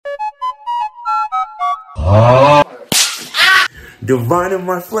Divine in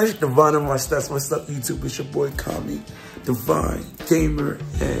my flesh, divine in my stats. What's up, YouTube? It's your boy Kamithediviinegamer,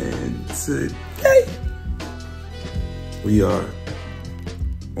 and today we are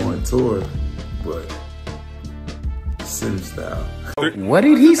on tour, but SIMS style. What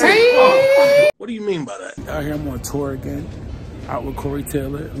did he say? What do you mean by that? Out here, I'm on tour again. Out with Cory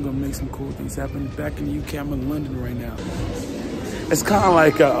Taylor. I'm gonna make some cool things happen. Back in the UK, I'm in London right now. It's kind of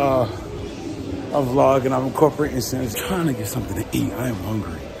like a vlog, and I'm incorporating SIMS. Trying to get something to eat. I am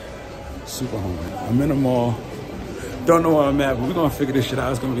hungry, super hungry. I'm in the mall. Don't know where I'm at, but we're gonna figure this shit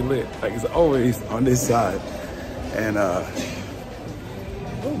out. It's gonna be lit, like it's always on this side. And oh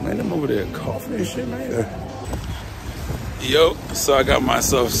man, I'm over there coughing and shit, man. Yo, so I got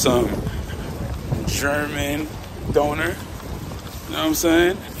myself some German doner. You know what I'm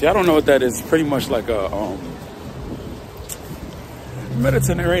saying? If y'all don't know what that is, it's pretty much like a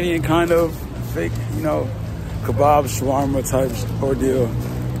Mediterranean kind of fake, you know, kebab, shawarma type ordeal.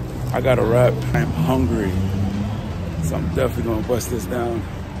 I got a wrap. I'm hungry, so I'm definitely gonna bust this down.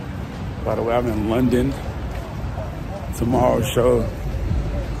 By the way, I'm in London. Tomorrow's show,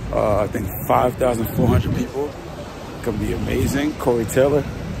 I think 5,400 people. Gonna be amazing. Cory Taylor.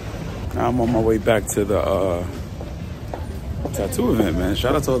 Now I'm on my way back to the tattoo event, man.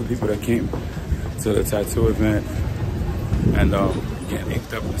 Shout out to all the people that came to the tattoo event and getting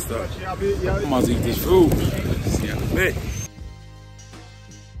inked up and stuff. I'm about to eat this food. See you in a bit.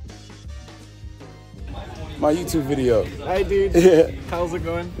 My YouTube video. Hi, dude. Yeah. How's it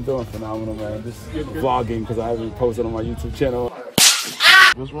going? I'm doing phenomenal, man. Just vlogging because I haven't posted on my YouTube channel.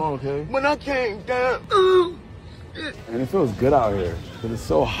 What's wrong, okay? When I came down. And it feels good out here because it's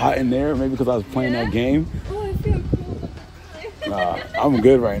so hot in there. Maybe because I was playing that game. Oh, I feel cool. Nah, I'm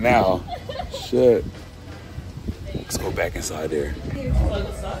good right now. Shit. Let's go back inside there.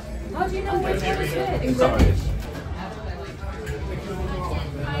 How do you know what time is it? Exactly.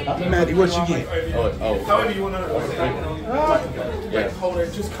 Maddie, what you get? However you want to. Yeah. Hold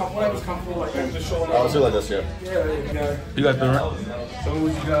it. Just whatever's comfortable, like the shoulder. I'll do like this, yeah. Yeah. You got the So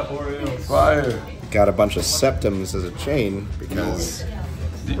what you got, Oreo? fire. Got a bunch of septums as a chain because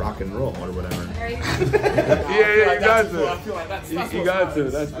rock and roll or whatever. Yeah, you got to. I feel like that's You got to.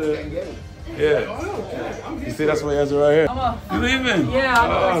 That's the. Yeah. You see, that's what he has it right here. You leaving? Yeah, I'm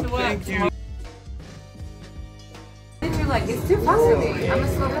going to work. Thank you. You're like, it's too fast for me. I'm a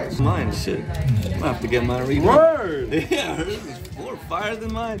slow bitch. Mine, shit. I have to get mine redone. Word. Yeah, hers is more fire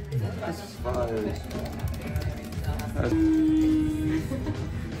than mine. This is fire.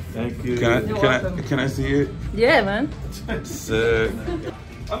 Thank you. Can I see it? Yeah, man. Sick.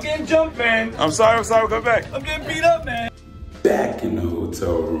 I'm getting jumped, man. I'm sorry. Come back. I'm getting beat up, man. Back in the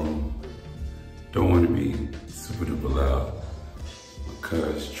hotel room. Don't want to be super duper loud.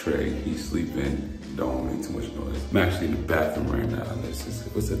 Because Trey, he's sleeping. Don't want to make too much noise. I'm actually in the bathroom right now.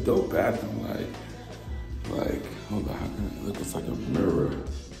 It's a dope bathroom. Like, hold on, how can it look? It's like a mirror.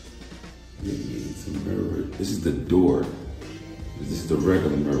 It's a mirror. This is the door. This is the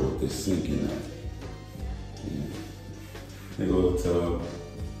regular mirror with the sink in it. Yeah. They go to the tub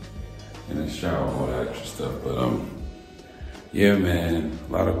and a shower, all that extra stuff. But yeah, man,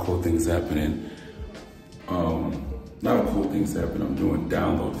 a lot of cool things happening. I'm doing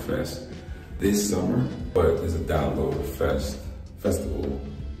Download Fest this summer, but there's a Download festival.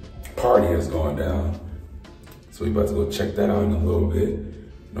 Party has gone down. So we about to go check that out in a little bit. You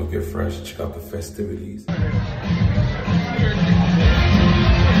know, get fresh, check out the festivities. We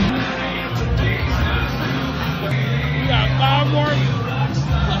got 5 more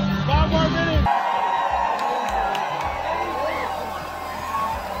minutes.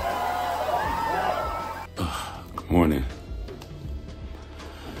 Good morning.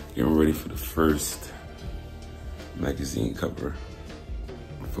 Getting ready for the first magazine cover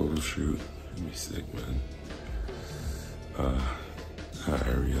photo shoot. Let me sick, man. Gotta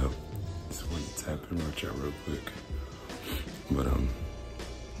hurry up. Just want to tap in my chat real quick. But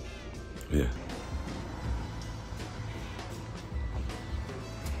yeah.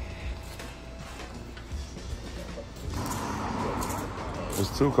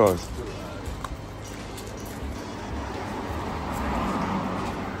 There's 2 cars.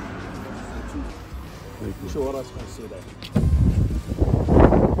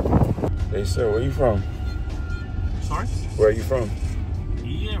 Hey sir, where you from? Sorry? Where are you from?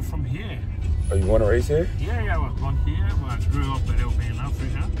 Yeah, from here. Oh, you want to race here? Yeah, I was born here, but I grew up a little bit in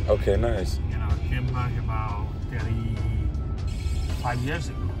Africa. Okay, nice. You know, I came back about 35 years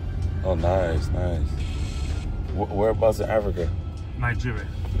ago. Oh, nice. Whereabouts in Africa? Nigeria.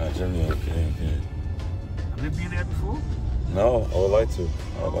 Nigeria, okay. Have you been there before? No, I would like to.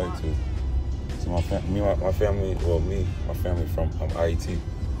 So my family from IET.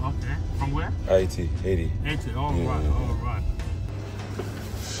 Okay. From where? IET, 80. 80. All Yeah. right. All right.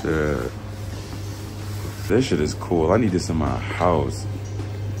 Shit. This shit is cool. I need this in my house.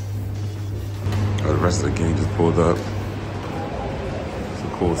 Oh, the rest of the gang just pulled up. It's a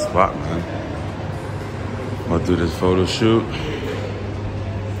cool spot, man. I'm gonna do this photo shoot.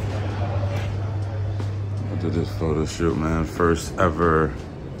 Man. First ever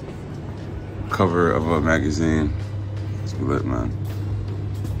cover of a magazine. It's lit, man.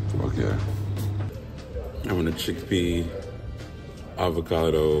 Fuck yeah. I'm on a chickpea,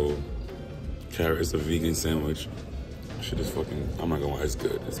 avocado, carrot. It's a vegan sandwich. Shit is fucking, I'm not gonna lie, it's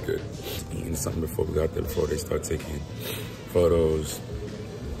good. It's good. Eating something before we got there, before they start taking photos.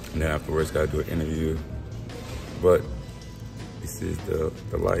 And then afterwards, gotta do an interview. But this is the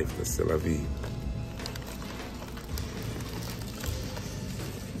life, the c'est la vie.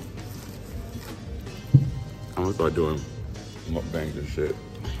 I'm gonna start doing mukbangs and shit.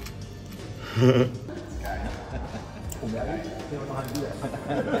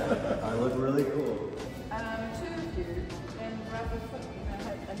 I look really cool. Two of you, then grab a foot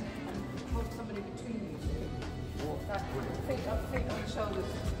and hold somebody between you two. Walk that feet on the shoulders.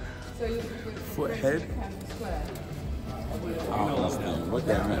 So you Foot head? square. I don't understand what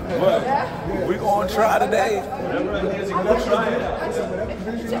that meant. We gonna try today. I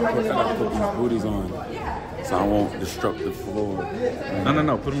gotta put these booties on so I won't disrupt the floor.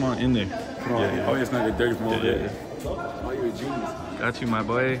 No. Put them on in there. Yeah. Oh, it's not get dirty from over there. Oh, you're a genius. Got you, my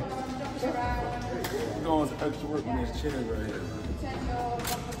boy. We're going to extra work on these chairs right here.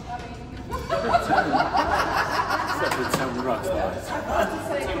 Except for 10 rock stars.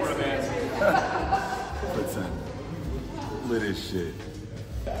 10 rubber bands. Pretend. Lit as shit.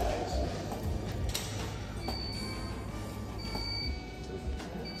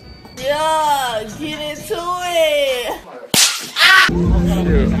 Yeah, get into it.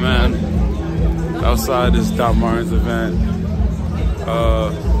 Shit, man. Outside this Doc Martens event.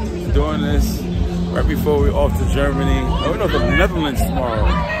 Doing this right before we're off to Germany. Oh, we're off to the Netherlands tomorrow.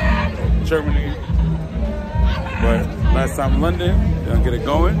 Germany. But last time London, gonna get it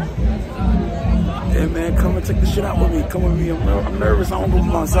going. Hey man, come and take the shit out with me. Come with me. I'm nervous. I don't go with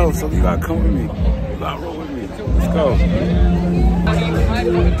myself, so you gotta come with me. You gotta roll with me. Let's go.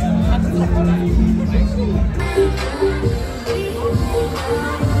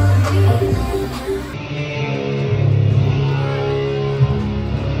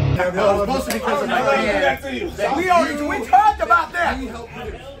 Mostly because of my we talked about that.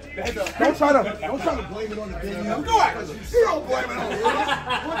 Don't try to blame it on the video. Go ahead. You don't blame it on the video.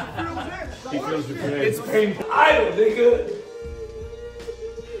 He feels betrayed. It's painful. Idle, nigga.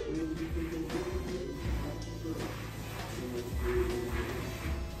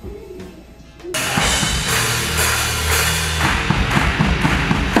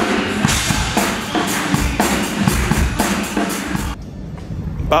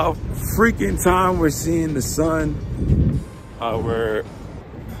 About freaking time we're seeing the sun. We're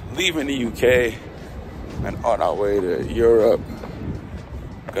leaving the UK and on our way to Europe.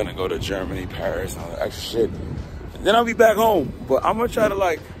 Gonna go to Germany, Paris, and all that extra shit. And then I'll be back home. But I'm gonna try to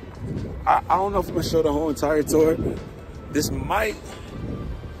I don't know if I'm gonna show the whole entire tour. This might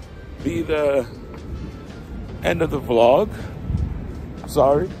be the end of the vlog. I'm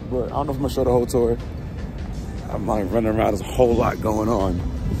sorry, but I don't know if I'm gonna show the whole tour. I'm running around, there's a whole lot going on.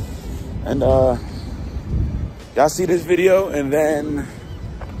 And y'all see this video, and then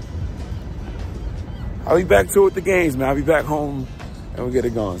I'll be back to it with the games, man. I'll be back home and we'll get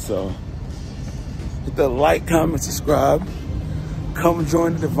it going. So hit the like, comment, subscribe. Come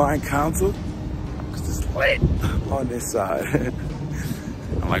join the Divine Council, because it's lit on this side.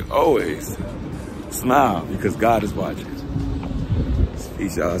 I'm like always, smile, because God is watching.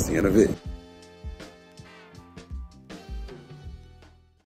 Peace, y'all. See you in a bit.